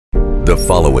The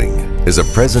following is a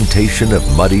presentation of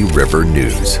Muddy River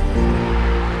News.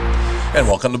 And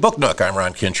welcome to Book Nook. I'm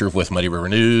Ron Kinscherf with Muddy River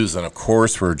News, and of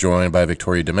course we're joined by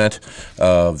Victoria DeMent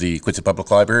of the Quincy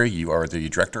Public Library. You are the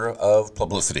Director of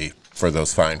Publicity for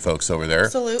those fine folks over there.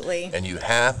 Absolutely. And you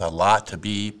have a lot to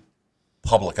be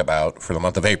public about for the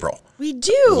month of April. We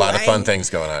do. A lot of fun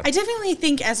things going on. I definitely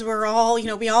think as we're all,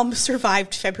 we all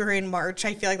survived February and March.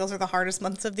 I feel like those are the hardest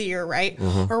months of the year, right?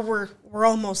 Mm-hmm. Or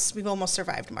we've almost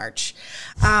survived March.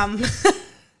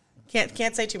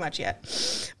 Can't say too much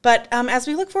yet. But as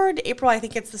we look forward to April, I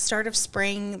think it's the start of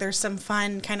spring. There's some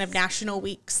fun kind of national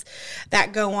weeks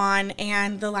that go on.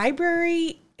 And the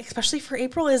library, especially for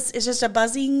April, is just a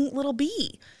buzzing little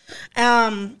bee.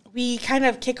 We kind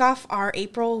of kick off our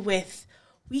April with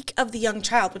Week of the Young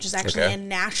Child, which is actually a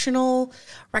national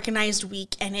recognized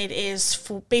week. And it is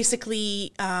for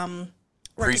basically...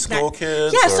 preschool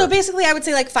kids? Yeah, so basically I would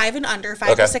say like 5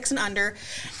 to 6 and under.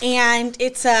 And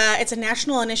it's a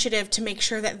national initiative to make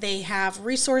sure that they have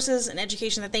resources and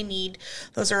education that they need.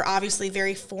 Those are obviously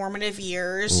very formative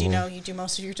years. Mm-hmm. You do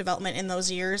most of your development in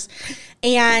those years.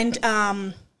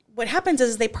 And what happens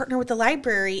is they partner with the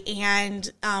library, and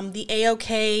the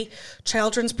AOK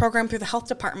Children's Program through the health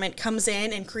department comes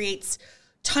in and creates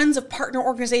tons of partner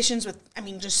organizations with,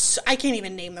 I can't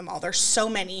even name them all. There's so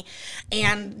many.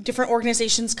 And different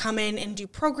organizations come in and do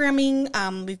programming.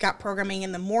 We've got programming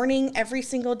in the morning every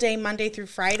single day, Monday through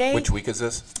Friday. Which week is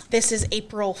this? This is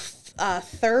April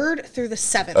 3rd through the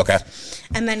 7th. Okay.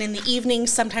 And then in the evening,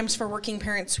 sometimes for working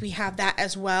parents, we have that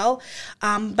as well.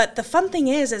 But the fun thing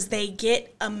is they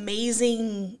get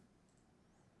amazing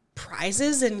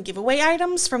prizes and giveaway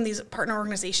items from these partner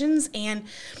organizations, and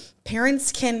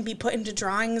parents can be put into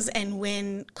drawings and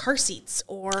win car seats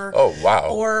or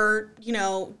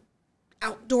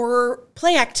outdoor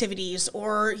play activities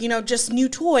or just new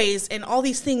toys and all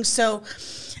these things. So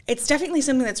it's definitely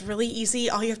something that's really easy.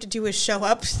 All you have to do is show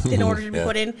up in order to be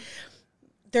put in.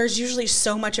 There's usually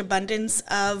so much abundance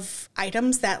of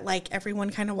items that everyone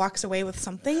kind of walks away with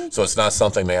something. So it's not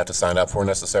something they have to sign up for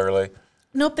necessarily?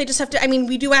 Nope, they just have to,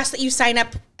 we do ask that you sign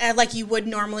up like you would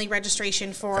normally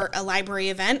registration for a library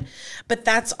event, but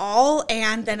that's all.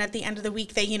 And then at the end of the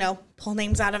week, they, pull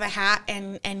names out of a hat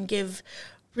and give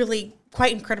really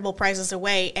quite incredible prizes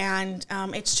away. And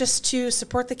it's just to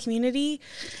support the community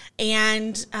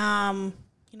and,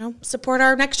 support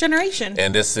our next generation.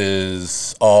 And this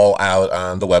is all out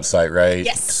on the website, right?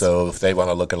 Yes. So if they want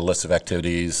to look at a list of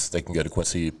activities, they can go to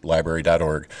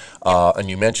quincylibrary.org. And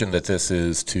you mentioned that this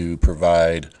is to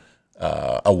provide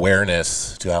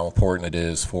awareness to how important it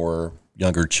is for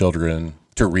younger children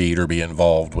to read or be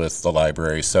involved with the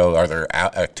library. So are there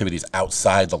activities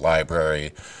outside the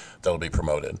library that'll be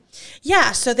promoted?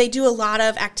 Yeah, so they do a lot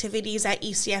of activities at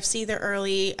ECFC, the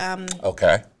early...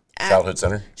 Childhood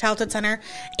Center.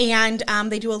 And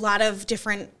they do a lot of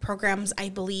different programs, I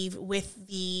believe, with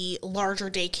the larger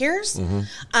daycares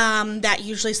that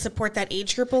usually support that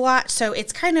age group a lot. So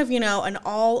it's kind of, an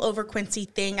all over Quincy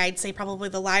thing. I'd say probably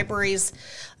the library's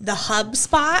the hub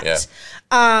spot. Yeah.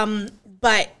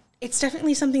 But it's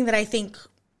definitely something that I think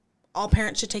all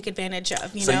parents should take advantage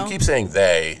of, So you keep saying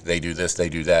they do this, they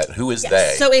do that. Who is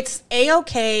they? So it's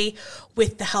AOK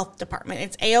with the health department.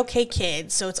 It's AOK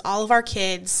Kids. So it's all of our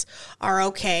kids are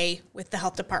okay with the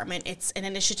health department. It's an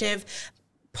initiative.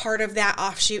 Part of that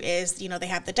offshoot is, they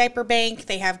have the diaper bank.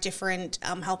 They have different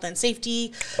health and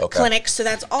safety clinics. So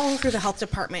that's all through the health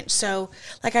department. So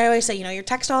like I always say, your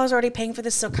tax dollars are already paying for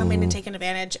this. So come in and take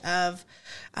advantage of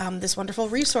this wonderful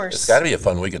resource. It's got to be a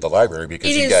fun week at the library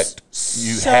because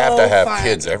you have to have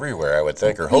kids everywhere, I would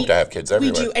think, or hope to have kids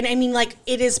everywhere. We do. And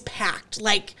it is packed,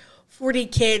 40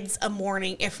 kids a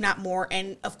morning, if not more.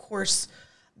 And of course,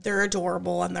 they're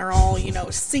adorable and they're all,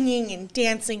 singing and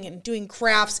dancing and doing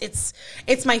crafts.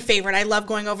 It's my favorite. I love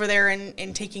going over there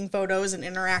and taking photos and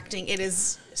interacting. It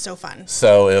is so fun.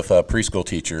 So if a preschool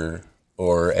teacher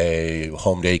or a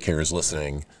home daycare is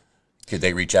listening, could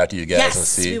they reach out to you guys and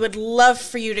see? Yes, we would love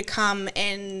for you to come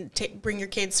and bring your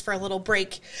kids for a little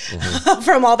break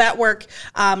from all that work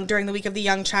during the Week of the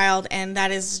Young Child. And that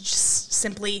is just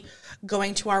simply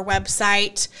going to our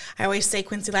website. I always say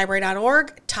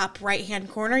quincylibrary.org, top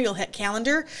right-hand corner, you'll hit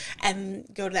calendar and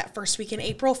go to that first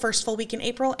full week in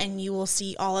April, and you will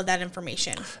see all of that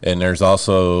information. And there's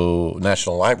also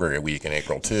National Library Week in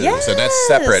April, too. Yes. So that's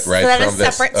separate, right? So that is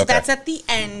separate. Okay. So that's at the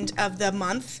end of the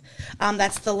month.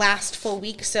 That's the last full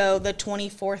week, so the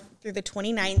 24th through the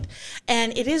 29th.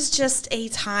 And it is just a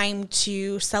time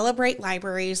to celebrate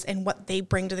libraries and what they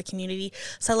bring to the community,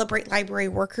 celebrate library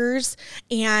workers,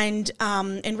 and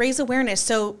raise awareness.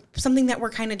 So something that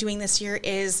we're kind of doing this year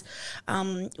is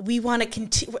we want to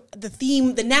continue.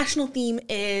 The national theme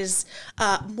is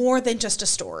more than just a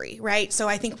story, right? So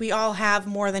I think we all have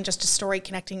more than just a story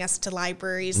connecting us to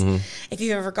libraries, if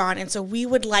you've ever gone. And so we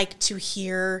would like to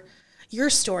hear your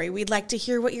story. We'd like to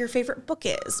hear what your favorite book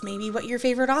is, maybe what your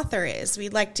favorite author is.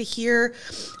 We'd like to hear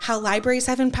how libraries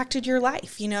have impacted your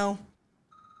life. You know,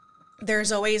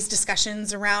 there's always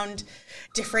discussions around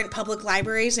different public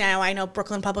libraries. Now, I know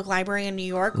Brooklyn Public Library in New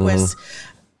York was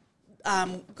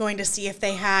going to see if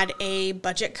they had a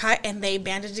budget cut, and they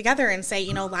banded together and say,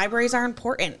 you know, libraries are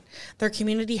important. They're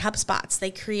community hub spots. They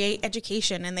create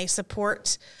education, and they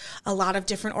support a lot of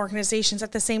different organizations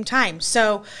at the same time.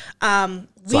 So,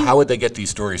 so how would they get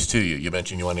these stories to you? You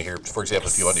mentioned you want to hear, for example,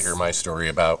 if you want to hear my story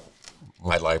about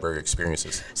my library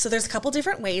experiences. So there's a couple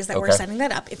different ways that we're setting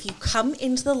that up. If you come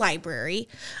into the library,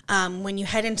 when you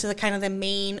head into the kind of the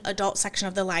main adult section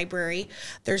of the library,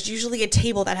 there's usually a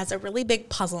table that has a really big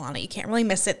puzzle on it. You can't really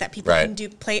miss it, that people can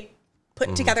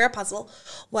put together a puzzle.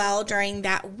 Well, during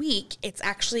that week, it's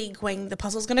actually the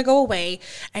puzzle's going to go away,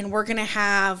 and we're going to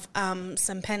have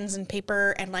some pens and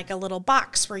paper and like a little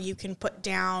box where you can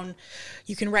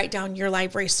write down your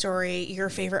library story, your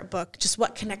favorite book, just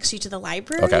what connects you to the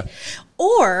library. Okay.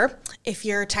 Or if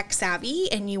you're tech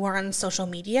savvy and you are on social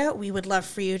media, we would love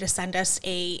for you to send us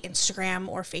a Instagram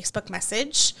or Facebook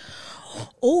message.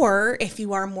 Or if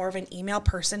you are more of an email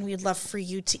person, we'd love for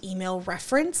you to email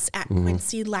reference at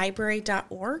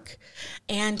quincylibrary.org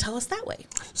and tell us that way.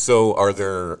 So are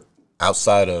there,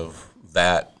 outside of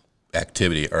that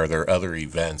activity, are there other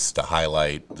events to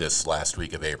highlight this last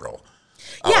week of April?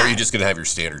 Or are you just going to have your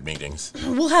standard meetings?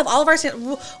 We'll have all of our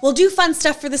we'll do fun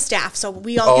stuff for the staff. So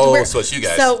we all get to wear. So it's you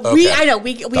guys. So we all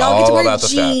get to wear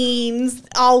jeans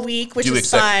all week, which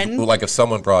is fun. Like if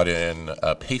someone brought in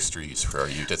pastries for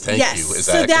you to thank you, is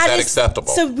that acceptable?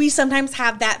 So we sometimes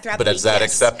have that throughout the week. But is that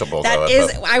acceptable? That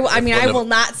is. I will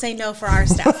not say no for our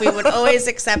staff. We would always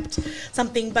accept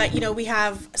something. But we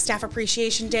have Staff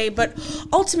Appreciation Day. But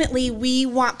ultimately, we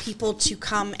want people to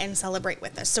come and celebrate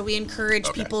with us. So we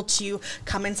encourage people to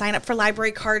come and sign up for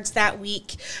library cards that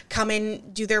week, come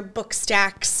and do their book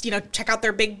stacks, check out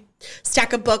their big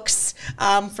stack of books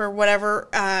for whatever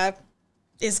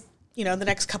is, the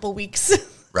next couple weeks.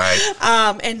 Right.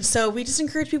 And so we just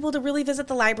encourage people to really visit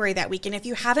the library that week. And if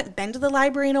you haven't been to the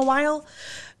library in a while,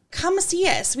 come see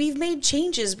us. We've made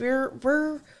changes.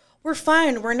 We're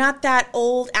fun. We're not that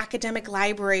old academic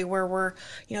library where we're,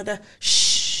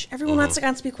 everyone wants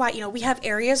to be quiet. We have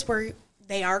areas where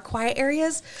they are quiet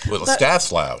areas. Well, the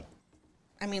staff's loud.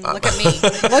 I mean, look at me.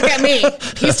 Look at me.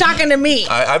 He's talking to me.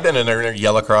 I've been in there and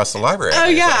yell across the library. Oh,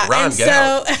 yeah. Like, Ron, get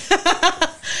out.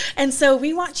 And so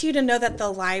we want you to know that the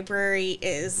library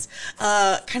is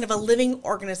kind of a living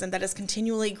organism that is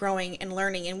continually growing and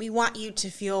learning. And we want you to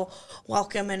feel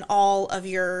welcome in all of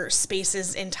your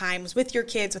spaces and times, with your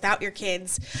kids, without your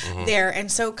kids there.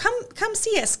 And so come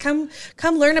see us. Come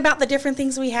learn about the different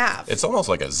things we have. It's almost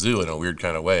like a zoo in a weird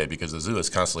kind of way, because the zoo is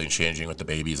constantly changing with the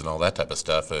babies and all that type of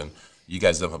stuff. And you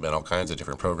guys have been all kinds of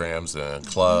different programs and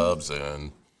clubs,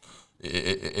 and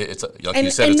it's like you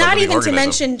said, and it's not even organism. to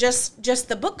mention just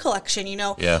the book collection.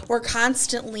 Yeah. We're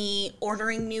constantly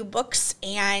ordering new books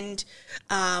and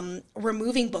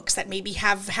removing books that maybe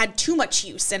have had too much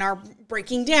use and are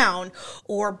breaking down,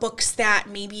 or books that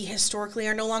maybe historically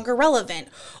are no longer relevant,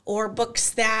 or books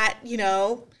that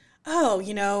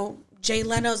Jay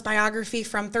Leno's biography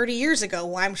from 30 years ago.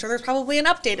 Well, I'm sure there's probably an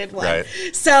updated one. Right.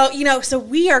 So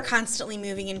we are constantly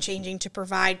moving and changing to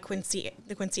provide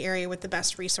the Quincy area with the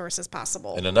best resources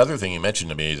possible. And another thing you mentioned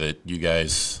to me that you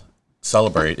guys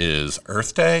celebrate is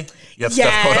Earth Day. You have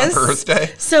stuff going on for Earth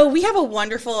Day? So we have a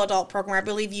wonderful adult program. I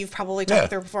believe you've probably talked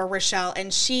with her before, Rochelle,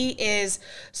 and she is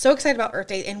so excited about Earth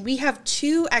Day. And we have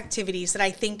 2 activities that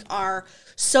I think are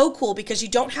so cool, because you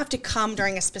don't have to come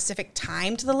during a specific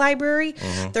time to the library.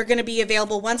 They're going to be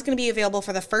available. One's going to be available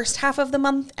for the first half of the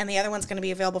month, and the other one's going to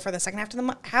be available for the second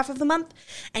half of the month.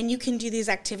 And you can do these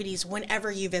activities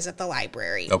whenever you visit the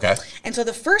library. Okay. And so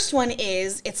the first one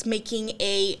is it's making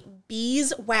a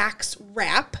beeswax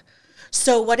wrap.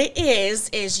 So what it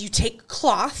is you take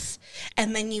cloth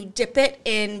and then you dip it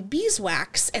in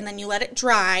beeswax and then you let it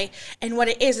dry. And what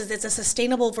it is it's a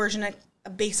sustainable version of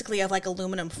basically of like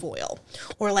aluminum foil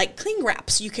or like cling wrap.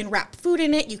 So you can wrap food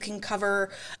in it, you can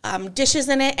cover dishes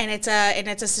in it, and it's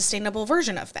a sustainable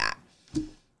version of that.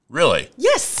 Really?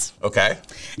 Yes. Okay.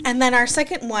 And then our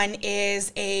second one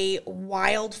is a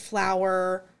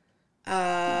wildflower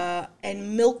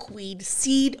and milkweed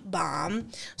seed balm.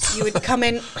 So you would come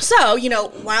in. So,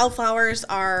 wildflowers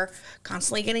are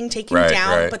constantly getting taken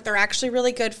down, but they're actually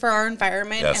really good for our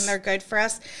environment and they're good for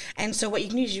us. And so what you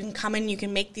can do is you can come in, you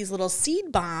can make these little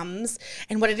seed bombs.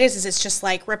 And what it is it's just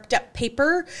like ripped up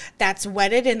paper that's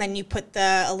wetted, and then you put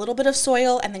a little bit of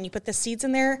soil, and then you put the seeds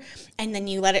in there, and then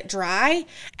you let it dry,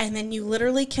 and then you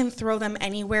literally can throw them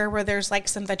anywhere where there's like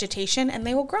some vegetation, and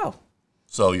they will grow.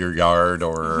 So your yard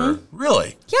or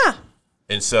really? Yeah.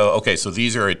 And so, so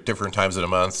these are at different times of the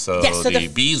month. So,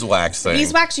 the beeswax thing.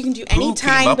 Beeswax you can do any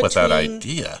time. Who came up with that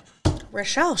idea?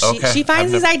 Rochelle. She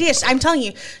finds these ideas. I'm telling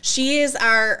you, she is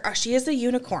a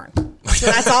unicorn. So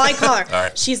that's all I call her. All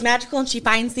right. She's magical, and she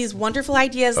finds these wonderful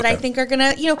ideas that I think are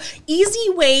gonna, easy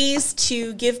ways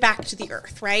to give back to the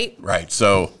earth, right? Right.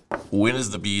 So when is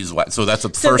the beeswax? So that's the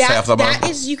first half of the month? That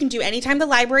is, you can do anytime the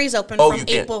library is open from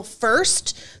April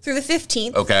 1st through the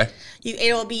 15th. Okay.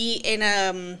 It'll be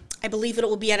in I believe it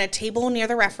will be at a table near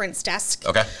the reference desk.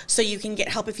 Okay. So you can get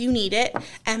help if you need it.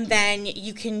 And then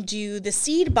you can do the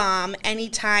seed bomb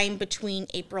anytime between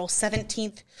April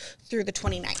 17th through the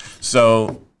 29th.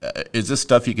 So is this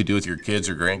stuff you could do with your kids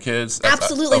or grandkids?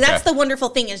 Absolutely. That's the wonderful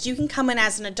thing is you can come in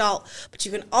as an adult, but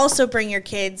you can also bring your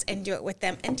kids and do it with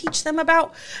them and teach them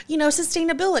about,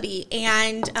 sustainability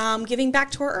and giving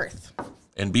back to our earth.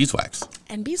 And beeswax.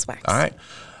 All right.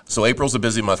 So April's a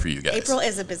busy month for you guys. April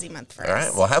is a busy month for us. All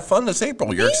right. Well, have fun this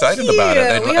April. You're excited about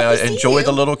it. And enjoy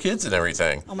the little kids and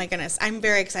everything. Oh, my goodness. I'm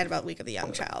very excited about Week of the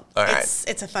Young Child. All right.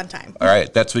 It's a fun time. All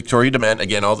right. That's Victoria DeMent.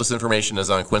 Again, all this information is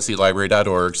on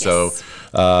quincylibrary.org. Yes.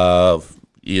 So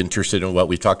you're interested in what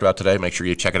we've talked about today, make sure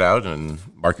you check it out and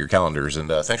mark your calendars. And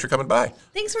thanks for coming by.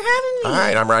 Thanks for having me. All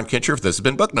right. I'm Ron Kinscherf. This has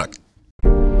been Book Nook.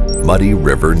 Muddy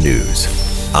River News.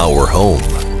 Our home.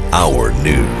 Our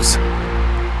news.